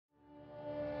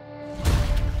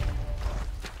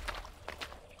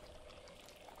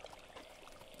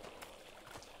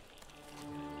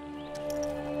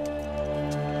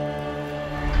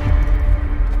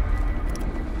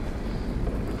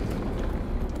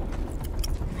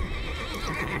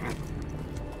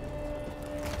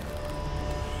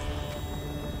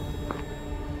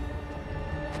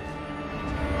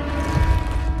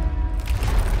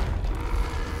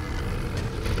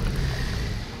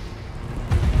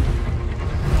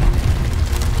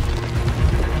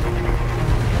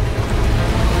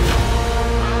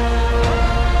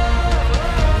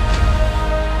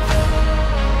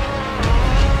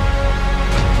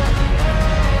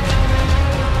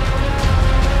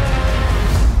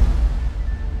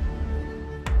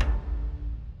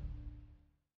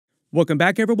Welcome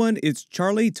back, everyone. It's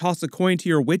Charlie. Toss a coin to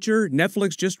your Witcher.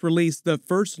 Netflix just released the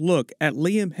first look at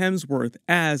Liam Hemsworth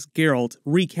as Geralt,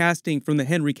 recasting from the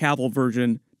Henry Cavill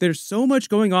version. There's so much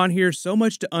going on here, so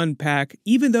much to unpack.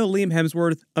 Even though Liam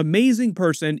Hemsworth, amazing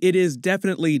person, it is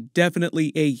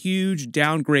definitely a huge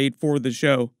downgrade for the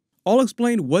show. I'll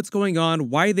explain what's going on,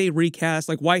 why they recast,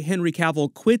 like why Henry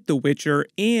Cavill quit The Witcher,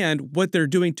 and what they're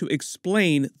doing to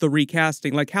explain the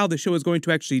recasting, like how the show is going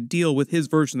to actually deal with his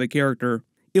version of the character.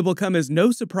 It will come as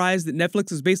no surprise that Netflix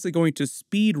is basically going to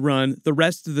speed run the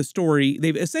rest of the story.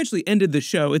 They've essentially ended the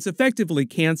show. It's effectively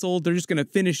canceled. They're just going to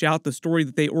finish out the story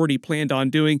that they already planned on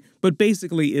doing, but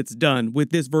basically it's done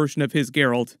with this version of his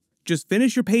Geralt. Just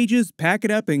finish your pages, pack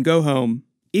it up, and go home.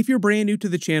 If you're brand new to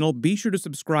the channel, be sure to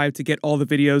subscribe to get all the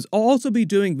videos. I'll also be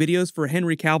doing videos for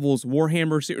Henry Cavill's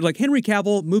Warhammer series, like Henry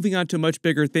Cavill moving on to much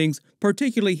bigger things,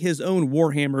 particularly his own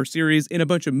Warhammer series and a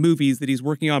bunch of movies that he's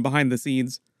working on behind the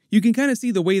scenes. You can kind of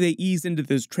see the way they ease into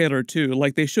this trailer too,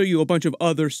 like they show you a bunch of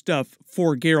other stuff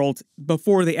for Geralt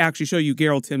before they actually show you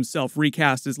Geralt himself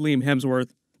recast as Liam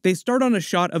Hemsworth. They start on a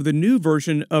shot of the new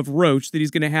version of Roach that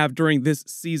he's going to have during this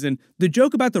season. The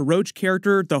joke about the Roach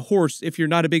character, the horse, if you're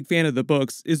not a big fan of the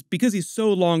books, is because he's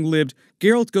so long-lived,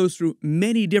 Geralt goes through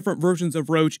many different versions of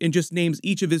Roach and just names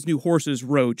each of his new horses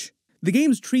Roach. The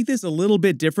games treat this a little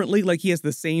bit differently, like he has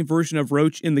the same version of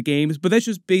Roach in the games, but that's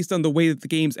just based on the way that the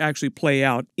games actually play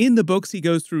out. In the books, he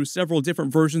goes through several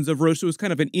different versions of Roach, so it's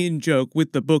kind of an in-joke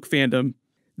with the book fandom.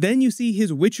 Then you see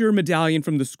his Witcher medallion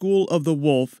from the School of the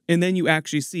Wolf, and then you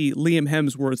actually see Liam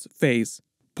Hemsworth's face.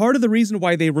 Part of the reason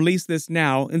why they release this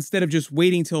now, instead of just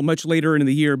waiting till much later in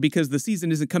the year, because the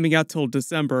season isn't coming out till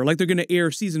December, like they're going to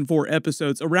air Season 4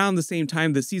 episodes around the same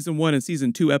time that Season 1 and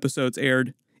Season 2 episodes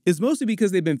aired, is mostly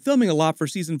because they've been filming a lot for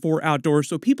Season 4 outdoors,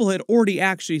 so people had already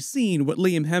actually seen what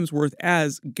Liam Hemsworth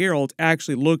as Geralt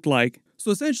actually looked like. So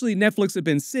essentially, Netflix had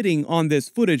been sitting on this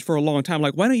footage for a long time,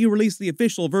 like, why don't you release the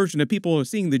official version if people are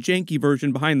seeing the janky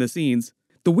version behind the scenes?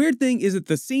 The weird thing is that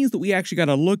the scenes that we actually got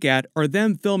to look at are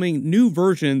them filming new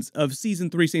versions of Season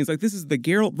 3 scenes. Like, this is the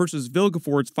Geralt versus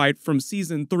Vilgefortz fight from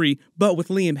Season 3, but with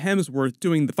Liam Hemsworth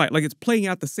doing the fight. Like, it's playing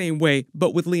out the same way,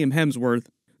 but with Liam Hemsworth.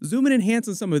 Zoom in and enhance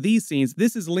on some of these scenes.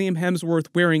 This is Liam Hemsworth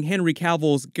wearing Henry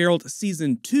Cavill's Geralt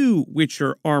Season 2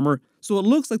 Witcher armor, so it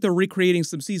looks like they're recreating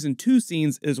some Season 2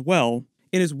 scenes as well.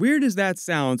 And as weird as that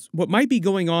sounds, what might be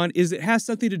going on is it has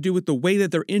something to do with the way that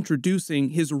they're introducing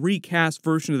his recast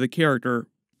version of the character.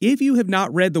 If you have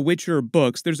not read the Witcher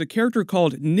books, there's a character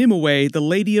called Nimue, the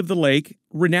Lady of the Lake,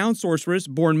 renowned sorceress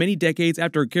born many decades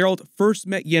after Geralt first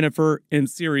met Yennefer and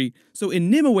Ciri. So in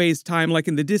Nimue's time, like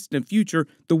in the distant future,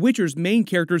 the Witcher's main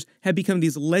characters have become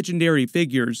these legendary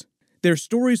figures. Their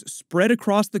stories spread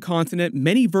across the continent.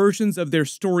 Many versions of their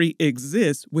story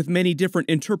exist with many different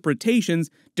interpretations,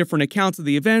 different accounts of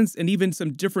the events, and even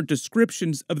some different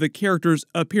descriptions of the characters'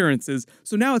 appearances.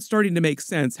 So now it's starting to make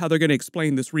sense how they're going to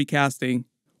explain this recasting.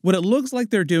 What it looks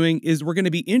like they're doing is we're going to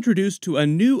be introduced to a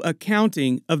new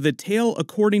accounting of the tale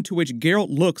according to which Geralt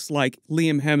looks like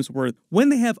Liam Hemsworth. When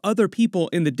they have other people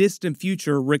in the distant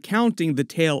future recounting the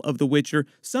tale of The Witcher,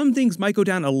 some things might go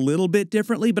down a little bit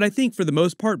differently, but I think for the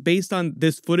most part, based on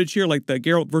this footage here, like the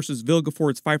Geralt versus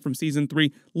Vilgefortz fight from Season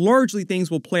 3, largely things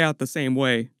will play out the same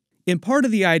way. And part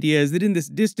of the idea is that in this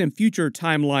distant future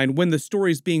timeline, when the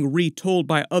story is being retold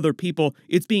by other people,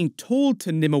 it's being told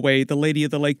to Nimue, the Lady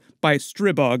of the Lake, by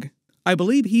Stribog. I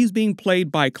believe he's being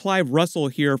played by Clive Russell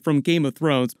here from Game of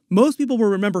Thrones. Most people will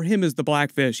remember him as the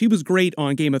Blackfish. He was great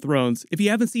on Game of Thrones. If you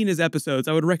haven't seen his episodes,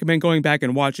 I would recommend going back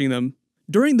and watching them.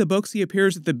 During the books, he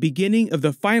appears at the beginning of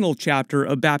the final chapter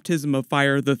of Baptism of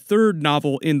Fire, the third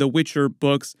novel in the Witcher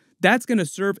books. That's going to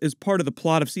serve as part of the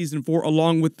plot of Season 4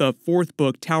 along with the fourth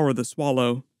book, Tower of the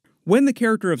Swallow. When the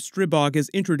character of Stribog is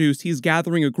introduced, he's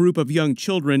gathering a group of young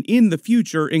children in the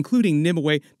future, including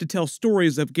Nimue, to tell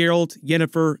stories of Geralt,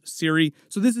 Yennefer, Ciri.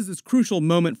 So this is this crucial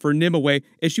moment for Nimue,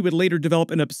 as she would later develop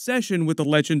an obsession with the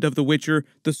legend of the Witcher,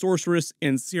 the sorceress,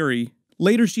 and Ciri.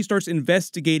 Later, she starts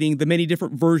investigating the many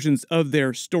different versions of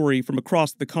their story from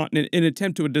across the continent in an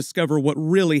attempt to discover what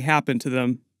really happened to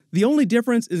them. The only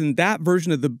difference is in that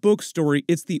version of the book story,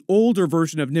 it's the older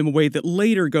version of Nimue that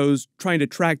later goes trying to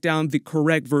track down the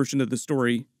correct version of the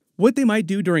story. What they might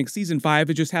do during Season 5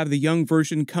 is just have the young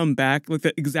version come back, like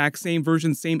the exact same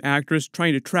version, same actress,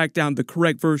 trying to track down the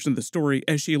correct version of the story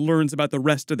as she learns about the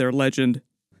rest of their legend.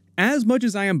 As much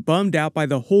as I am bummed out by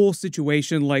the whole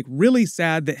situation, like really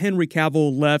sad that Henry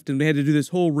Cavill left and they had to do this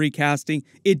whole recasting,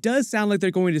 it does sound like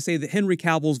they're going to say that Henry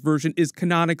Cavill's version is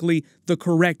canonically the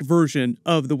correct version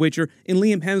of The Witcher, and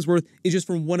Liam Hemsworth is just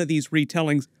from one of these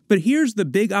retellings. But here's the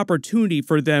big opportunity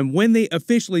for them when they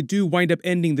officially do wind up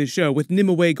ending the show, with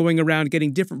Nimue going around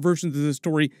getting different versions of the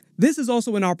story. This is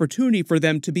also an opportunity for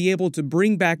them to be able to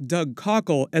bring back Doug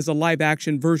Cockle as a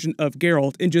live-action version of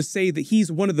Geralt and just say that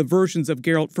he's one of the versions of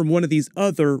Geralt from one of these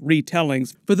other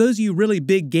retellings. For those of you really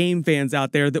big game fans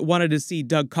out there that wanted to see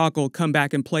Doug Cockle come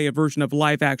back and play a version of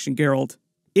live-action Geralt.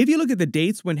 If you look at the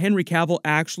dates when Henry Cavill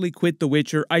actually quit The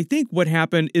Witcher, I think what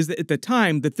happened is that at the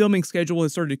time, the filming schedule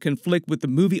had started to conflict with the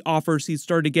movie offers he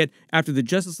started to get after the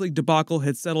Justice League debacle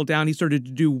had settled down. He started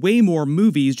to do way more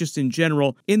movies just in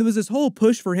general, and there was this whole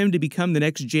push for him to become the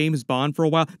next James Bond for a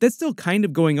while. That's still kind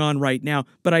of going on right now,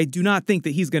 but I do not think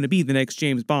that he's going to be the next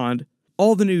James Bond.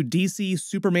 All the new DC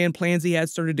Superman plans he had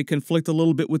started to conflict a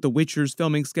little bit with The Witcher's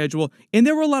filming schedule, and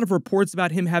there were a lot of reports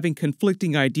about him having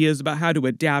conflicting ideas about how to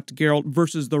adapt Geralt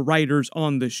versus the writers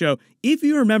on the show. If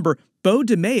you remember, Beau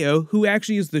DeMayo, who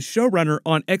actually is the showrunner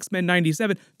on X-Men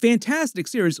 97, fantastic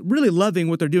series, really loving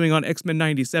what they're doing on X-Men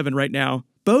 97 right now.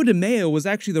 Beau DeMayo was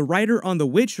actually the writer on The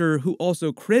Witcher who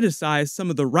also criticized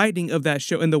some of the writing of that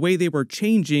show and the way they were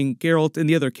changing Geralt and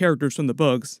the other characters from the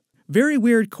books. Very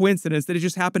weird coincidence that it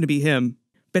just happened to be him.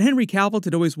 But Henry Cavill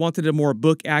had always wanted a more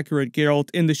book-accurate Geralt,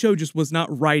 and the show just was not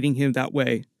writing him that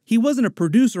way. He wasn't a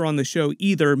producer on the show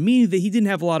either, meaning that he didn't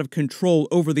have a lot of control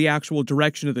over the actual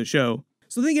direction of the show.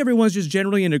 So I think everyone's just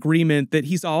generally in agreement that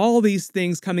he saw all these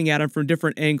things coming at him from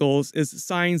different angles as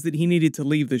signs that he needed to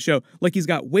leave the show. Like he's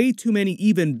got way too many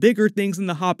even bigger things in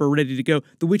the hopper ready to go.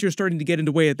 The Witcher's starting to get in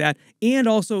the way of that, and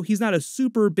also he's not a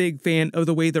super big fan of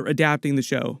the way they're adapting the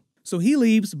show. So he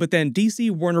leaves, but then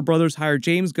DC Warner Brothers hire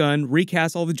James Gunn,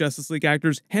 recast all the Justice League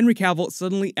actors, Henry Cavill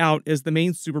suddenly out as the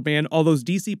main Superman, all those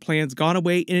DC plans gone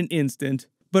away in an instant.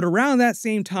 But around that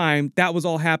same time that was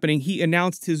all happening, he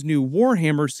announced his new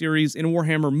Warhammer series and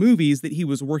Warhammer movies that he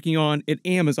was working on at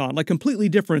Amazon, like completely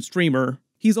different streamer.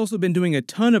 He's also been doing a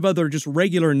ton of other just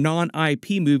regular non-IP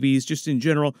movies just in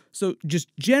general, so just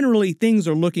generally things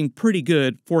are looking pretty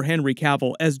good for Henry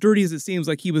Cavill. As dirty as it seems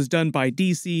like he was done by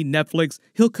DC, Netflix,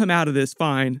 he'll come out of this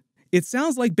fine. It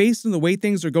sounds like based on the way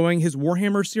things are going, his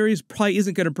Warhammer series probably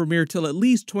isn't going to premiere till at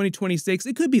least 2026.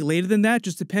 It could be later than that,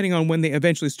 just depending on when they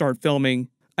eventually start filming.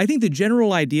 I think the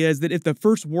general idea is that if the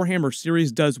first Warhammer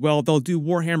series does well, they'll do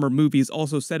Warhammer movies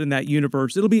also set in that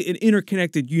universe. It'll be an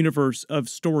interconnected universe of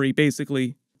story,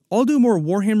 basically. I'll do more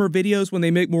Warhammer videos when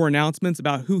they make more announcements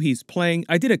about who he's playing.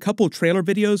 I did a couple trailer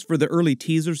videos for the early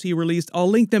teasers he released. I'll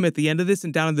link them at the end of this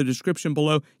and down in the description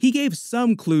below. He gave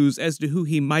some clues as to who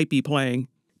he might be playing.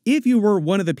 If you were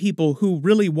one of the people who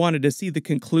really wanted to see the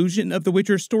conclusion of the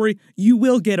Witcher story, you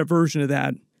will get a version of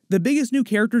that. The biggest new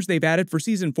characters they've added for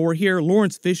Season 4 here,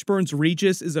 Lawrence Fishburne's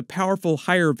Regis is a powerful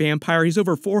higher vampire. He's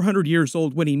over 400 years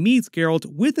old when he meets Geralt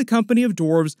with a company of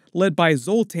dwarves led by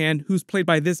Zoltan, who's played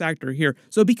by this actor here.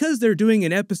 So because they're doing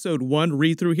an Episode 1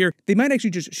 read-through here, they might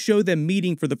actually just show them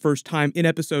meeting for the first time in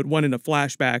Episode 1 in a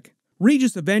flashback.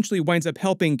 Regis eventually winds up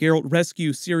helping Geralt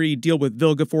rescue Ciri, deal with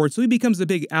Vilgefortz, so he becomes a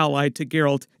big ally to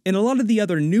Geralt. And a lot of the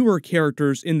other newer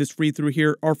characters in this read-through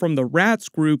here are from the Rats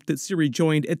group that Ciri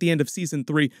joined at the end of Season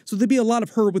 3, so there'll be a lot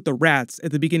of her with the Rats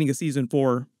at the beginning of Season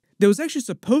 4. There was actually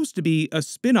supposed to be a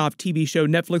spin-off TV show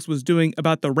Netflix was doing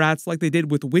about the Rats like they did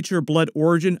with Witcher Blood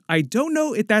Origin. I don't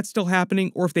know if that's still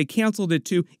happening or if they canceled it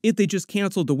too, if they just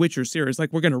canceled the Witcher series.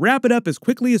 Like, we're going to wrap it up as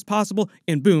quickly as possible,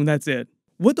 and boom, that's it.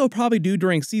 What they'll probably do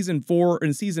during Season 4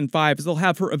 and Season 5 is they'll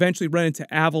have her eventually run into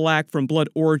Avallac'h from Blood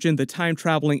Origin, the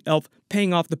time-traveling elf,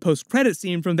 paying off the post-credit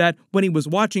scene from that when he was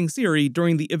watching Ciri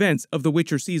during the events of The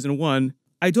Witcher Season 1.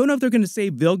 I don't know if they're going to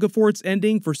save Vilgefortz's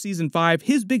ending for Season 5.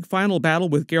 His big final battle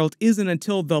with Geralt isn't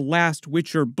until the last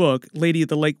Witcher book, Lady of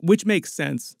the Lake, which makes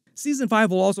sense. Season 5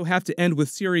 will also have to end with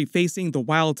Ciri facing the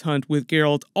Wild Hunt with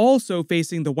Geralt, also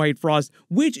facing the White Frost,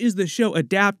 which is the show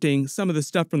adapting some of the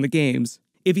stuff from the games.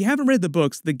 If you haven't read the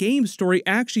books, the game story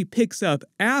actually picks up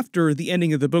after the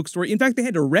ending of the book story. In fact, they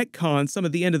had to retcon some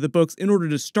of the end of the books in order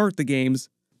to start the games.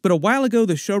 But a while ago,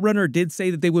 the showrunner did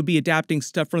say that they would be adapting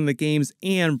stuff from the games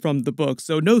and from the books,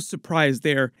 so no surprise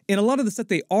there. And a lot of the stuff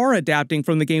they are adapting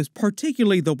from the games,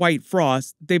 particularly the White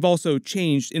Frost, they've also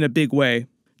changed in a big way.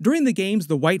 During the games,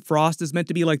 the White Frost is meant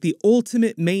to be like the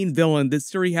ultimate main villain that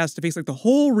Ciri has to face, like the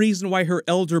whole reason why her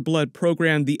Elder Blood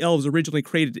program the elves originally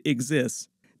created exists.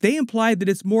 They implied that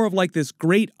it's more of like this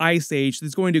great ice age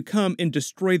that's going to come and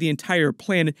destroy the entire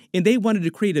planet, and they wanted to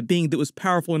create a being that was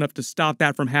powerful enough to stop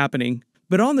that from happening.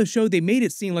 But on the show, they made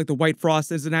it seem like the White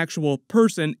Frost is an actual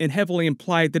person and heavily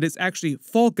implied that it's actually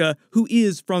Falka, who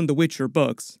is from the Witcher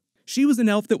books. She was an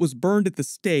elf that was burned at the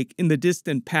stake in the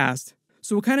distant past.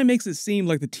 So it kind of makes it seem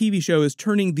like the TV show is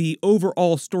turning the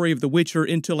overall story of The Witcher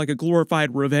into like a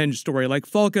glorified revenge story, like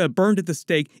Falka, burned at the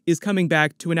stake, is coming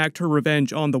back to enact her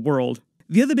revenge on the world.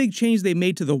 The other big change they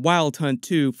made to the Wild Hunt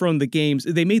too from the games,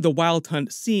 they made the Wild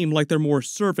Hunt seem like they're more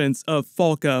servants of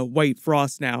Falka White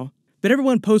Frost now. But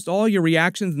everyone post all your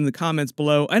reactions in the comments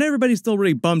below, and everybody's still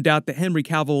really bummed out that Henry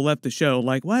Cavill left the show.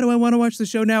 Like, why do I want to watch the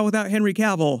show now without Henry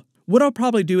Cavill? What I'll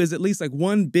probably do is at least like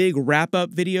one big wrap-up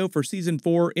video for Season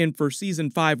 4 and for Season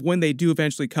 5 when they do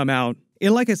eventually come out.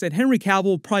 And like I said, Henry Cavill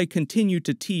will probably continue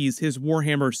to tease his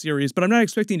Warhammer series, but I'm not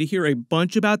expecting to hear a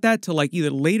bunch about that till like either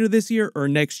later this year or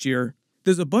next year.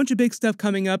 There's a bunch of big stuff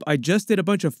coming up. I just did a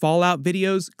bunch of Fallout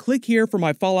videos. Click here for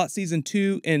my Fallout Season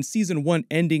 2 and Season 1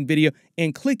 ending video,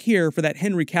 and click here for that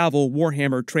Henry Cavill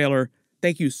Warhammer trailer.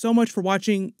 Thank you so much for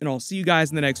watching, and I'll see you guys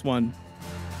in the next one.